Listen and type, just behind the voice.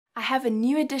I have a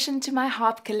new addition to my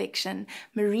harp collection.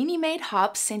 Marini Made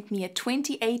Harps sent me a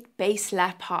 28 bass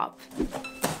lap harp.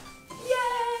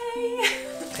 Yay!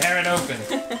 Tear it open.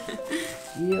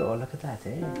 Yo, look at that,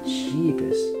 eh?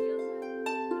 Jeepers.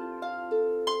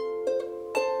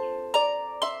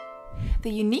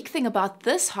 The unique thing about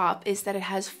this harp is that it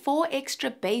has 4 extra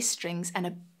bass strings and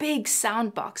a big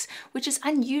sound box, which is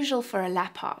unusual for a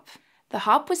lap harp. The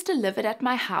harp was delivered at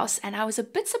my house and I was a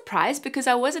bit surprised because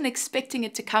I wasn't expecting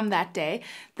it to come that day.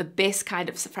 The best kind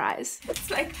of surprise.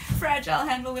 It's like fragile,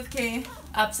 handle with care,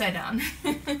 upside down.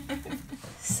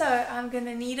 So I'm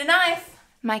gonna need a knife.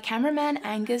 My cameraman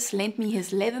Angus lent me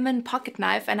his Leatherman pocket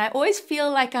knife and I always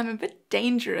feel like I'm a bit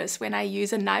dangerous when I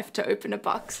use a knife to open a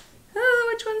box.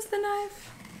 Oh, which one's the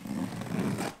knife?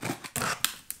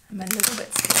 I'm a little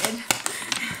bit scared.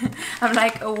 I'm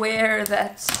like aware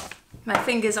that my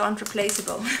fingers aren't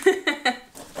replaceable.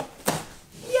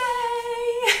 Yay!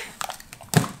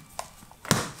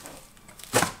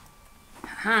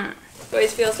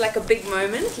 Always feels like a big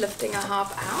moment lifting a harp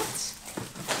out.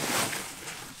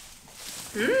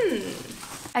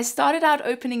 I started out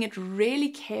opening it really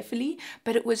carefully,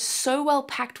 but it was so well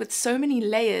packed with so many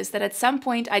layers that at some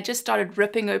point I just started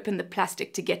ripping open the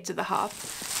plastic to get to the harp.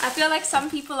 I feel like some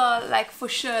people are like for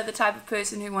sure the type of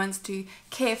person who wants to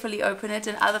carefully open it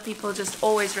and other people just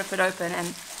always rip it open,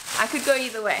 and I could go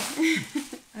either way.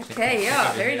 Okay,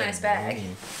 yeah, very nice bag.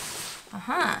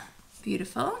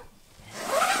 Beautiful.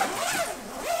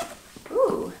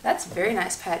 Ooh, that's very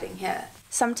nice padding here.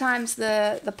 Sometimes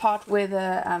the part where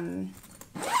the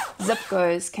zip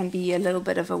goes can be a little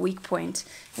bit of a weak point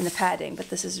in the padding, but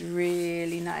this is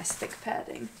really nice thick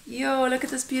padding. Yo, look at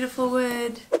this beautiful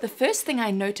wood. The first thing I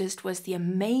noticed was the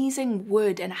amazing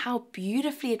wood and how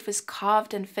beautifully it was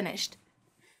carved and finished.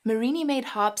 Marini Made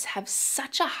Harps have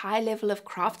such a high level of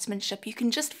craftsmanship. You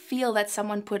can just feel that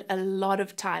someone put a lot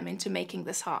of time into making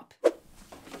this harp.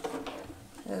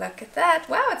 Look at that.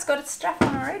 Wow, it's got its strap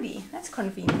on already. That's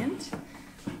convenient.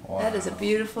 Wow. That is a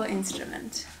beautiful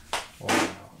instrument. Wow.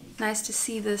 Nice to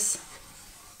see this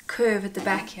curve at the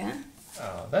back here.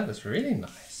 Oh, that is really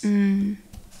nice.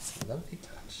 It's a lovely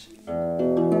touch.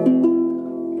 Oh.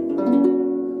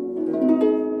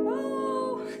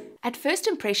 At first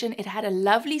impression, it had a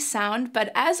lovely sound,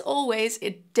 but as always,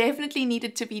 it definitely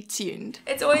needed to be tuned.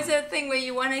 It's always a thing where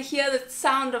you want to hear the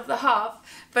sound of the harp,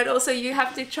 but also you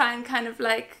have to try and kind of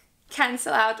like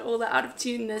cancel out all the out of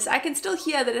tuneness. I can still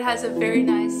hear that it has a very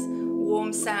nice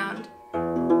warm sound.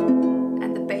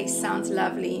 Bass sounds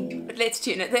lovely, but let's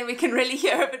tune it, then we can really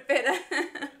hear a bit better.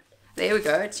 There we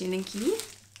go, tuning key.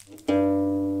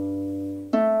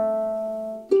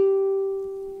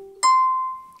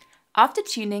 After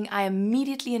tuning, I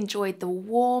immediately enjoyed the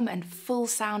warm and full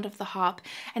sound of the harp,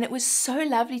 and it was so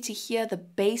lovely to hear the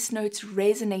bass notes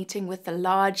resonating with the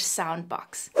large sound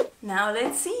box. Now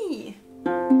let's see.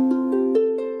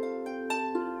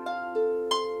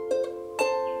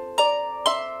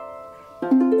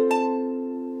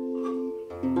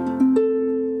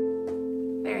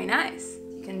 Nice.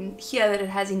 You can hear that it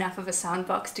has enough of a sound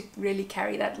box to really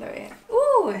carry that low air.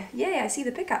 Ooh, yeah, I see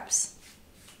the pickups.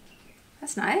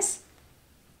 That's nice.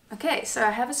 Okay, so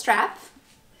I have a strap.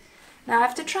 Now I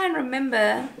have to try and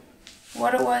remember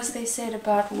what it was they said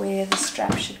about where the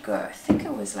strap should go. I think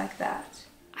it was like that.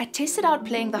 I tested out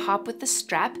playing the harp with the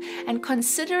strap, and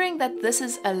considering that this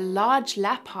is a large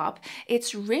lap harp,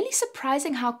 it's really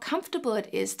surprising how comfortable it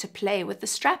is to play with the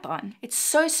strap on. It's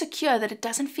so secure that it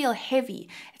doesn't feel heavy.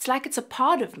 It's like it's a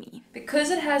part of me. Because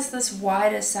it has this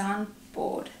wider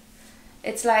soundboard,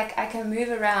 it's like I can move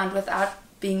around without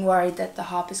being worried that the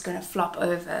harp is going to flop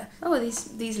over. Oh,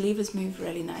 these levers move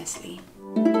really nicely.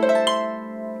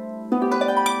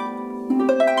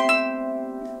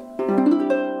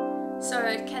 So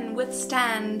it can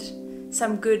withstand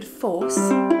some good force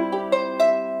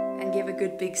and give a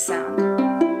good big sound.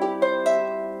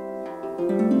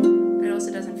 But it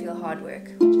also doesn't feel hard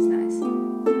work, which is nice.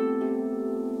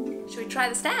 Should we try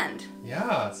the stand?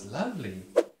 Yeah, it's lovely.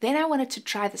 Then I wanted to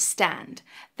try the stand.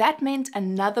 That meant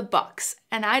another box,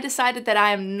 and I decided that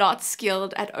I am not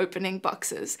skilled at opening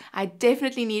boxes. I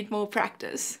definitely need more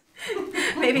practice.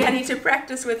 Maybe I need to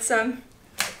practice with some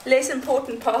less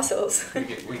important parcels.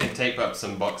 We can tape up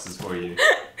some boxes for you.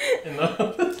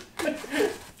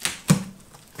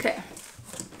 Okay.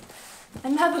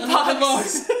 Another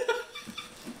box.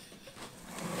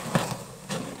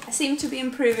 I seem to be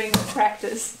improving with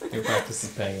practice. Your practice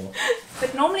is paying off.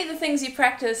 But normally the things you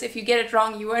practice, if you get it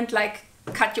wrong, you won't like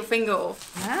cut your finger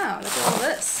off. Wow, look at all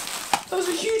this. Those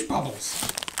are huge bubbles.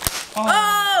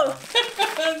 Oh!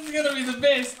 That's gonna be the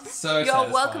best. So You're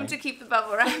satisfying. welcome to keep the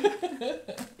bubble wrap.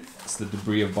 It's the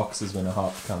debris of boxes when a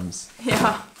harp comes.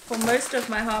 Yeah. For most of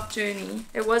my harp journey,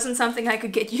 it wasn't something I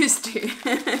could get used to.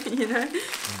 You know?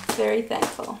 Very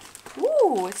thankful.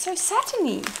 Ooh, it's so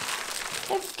satiny.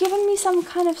 They've given me some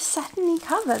kind of satiny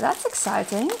cover. That's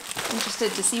exciting.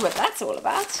 Interested to see what that's all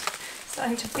about.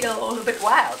 Starting to feel all a bit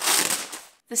wild.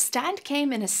 The stand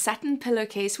came in a satin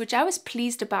pillowcase, which I was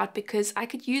pleased about because I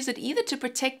could use it either to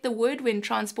protect the wood when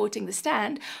transporting the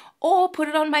stand or put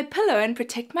it on my pillow and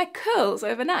protect my curls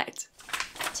overnight.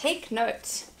 Take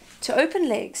note. To open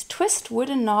legs, twist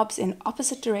wooden knobs in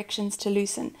opposite directions to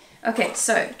loosen. Okay,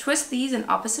 so twist these in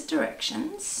opposite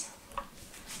directions.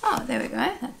 Oh, there we go.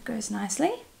 That goes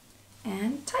nicely.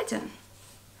 And tighten.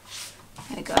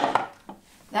 There we go.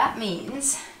 That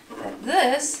means that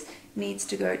this needs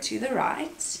to go to the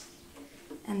right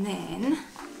and then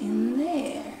in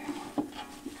there.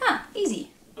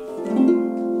 Easy. But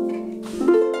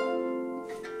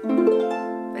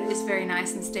it is very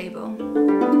nice and stable.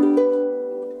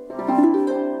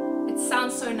 It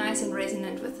sounds so nice and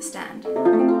resonant with the stand.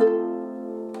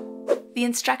 The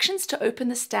instructions to open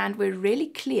the stand were really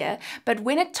clear, but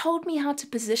when it told me how to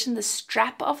position the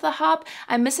strap of the harp,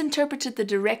 I misinterpreted the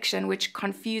direction, which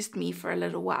confused me for a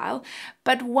little while.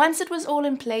 But once it was all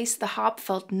in place, the harp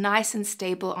felt nice and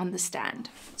stable on the stand.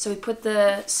 So we put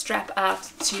the strap out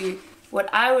to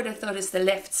what I would have thought is the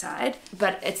left side,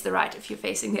 but it's the right if you're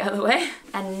facing the other way.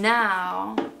 And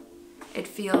now it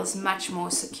feels much more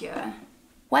secure.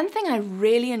 One thing I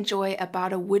really enjoy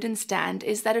about a wooden stand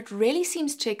is that it really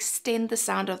seems to extend the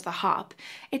sound of the harp.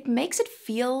 It makes it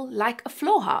feel like a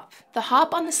floor harp. The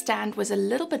harp on the stand was a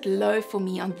little bit low for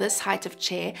me on this height of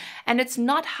chair, and it's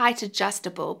not height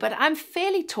adjustable, but I'm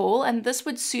fairly tall and this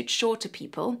would suit shorter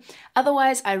people.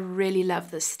 Otherwise, I really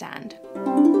love this stand.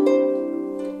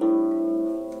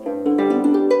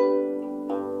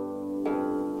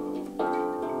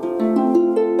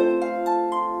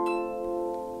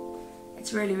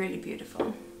 It's really, really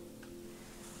beautiful.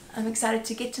 I'm excited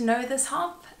to get to know this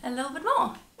harp a little bit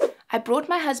more. I brought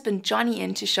my husband Johnny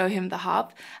in to show him the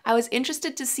harp. I was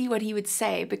interested to see what he would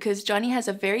say because Johnny has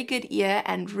a very good ear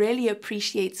and really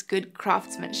appreciates good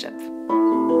craftsmanship.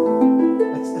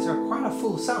 It's quite a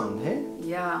full sound, eh?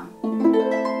 Yeah.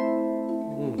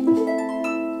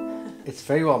 It's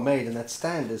very well made, and that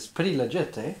stand is pretty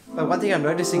legit, eh? But one thing I'm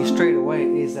noticing straight away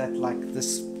is that like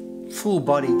this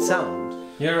full-bodied sound.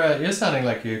 You're sounding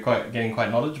like you're getting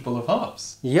quite knowledgeable of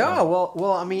harps. Yeah,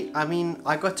 well, I mean,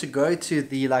 I got to go to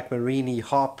the like Marini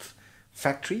Harp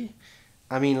factory.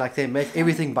 I mean, like they make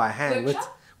everything by hand with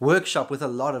a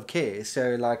lot of care.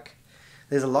 So like,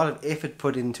 there's a lot of effort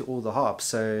put into all the harps.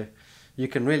 So you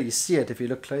can really see it if you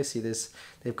look closely. It's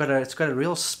got a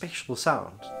real special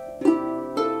sound.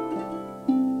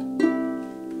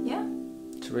 Yeah.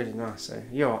 It's really nice. So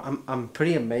yeah, I'm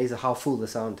pretty amazed at how full the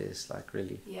sound is. Like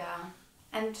really. Yeah.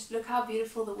 And look how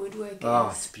beautiful the woodwork is. Oh,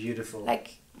 it's beautiful.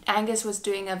 Like Angus was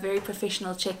doing a very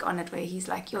professional check on it where he's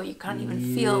like, yo, you can't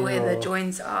even feel where the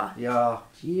joints are. Yeah.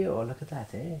 Look at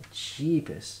that, eh?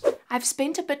 Jeepers. I've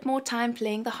spent a bit more time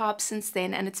playing the harp since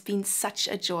then and it's been such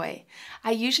a joy.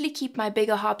 I usually keep my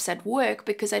bigger harps at work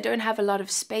because I don't have a lot of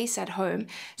space at home,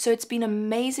 so it's been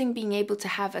amazing being able to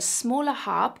have a smaller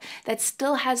harp that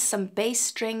still has some bass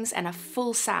strings and a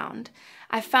full sound.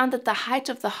 I found that the height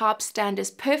of the harp stand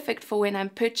is perfect for when I'm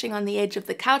perching on the edge of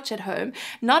the couch at home,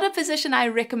 not a position I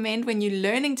recommend when you're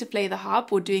learning to play the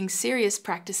harp or doing serious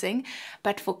practicing,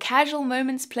 but for casual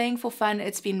moments playing for fun,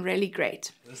 it's been really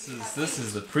great. This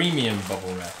is the premium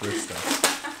bubble wrap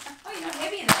stuff. Oh, you're not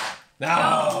heavy enough.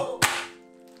 No!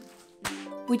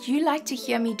 Would you like to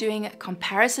hear me doing a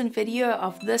comparison video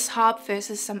of this harp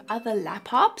versus some other lap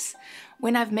harps?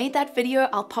 When I've made that video,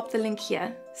 I'll pop the link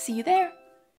here. See you there.